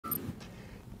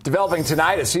Developing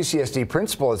tonight, a CCSD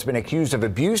principal has been accused of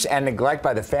abuse and neglect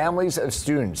by the families of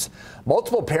students.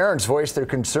 Multiple parents voiced their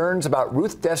concerns about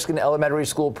Ruth Deskin Elementary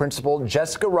School principal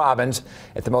Jessica Robbins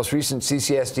at the most recent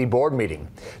CCSD board meeting.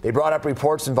 They brought up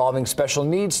reports involving special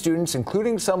needs students,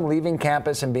 including some leaving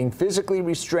campus and being physically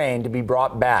restrained to be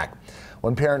brought back.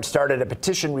 One parent started a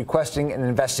petition requesting an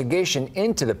investigation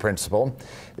into the principal.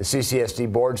 The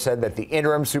CCSD board said that the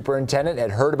interim superintendent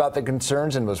had heard about the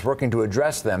concerns and was working to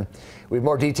address them. We have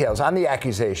more details on the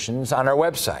accusations on our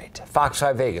website,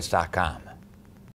 fox5vegas.com.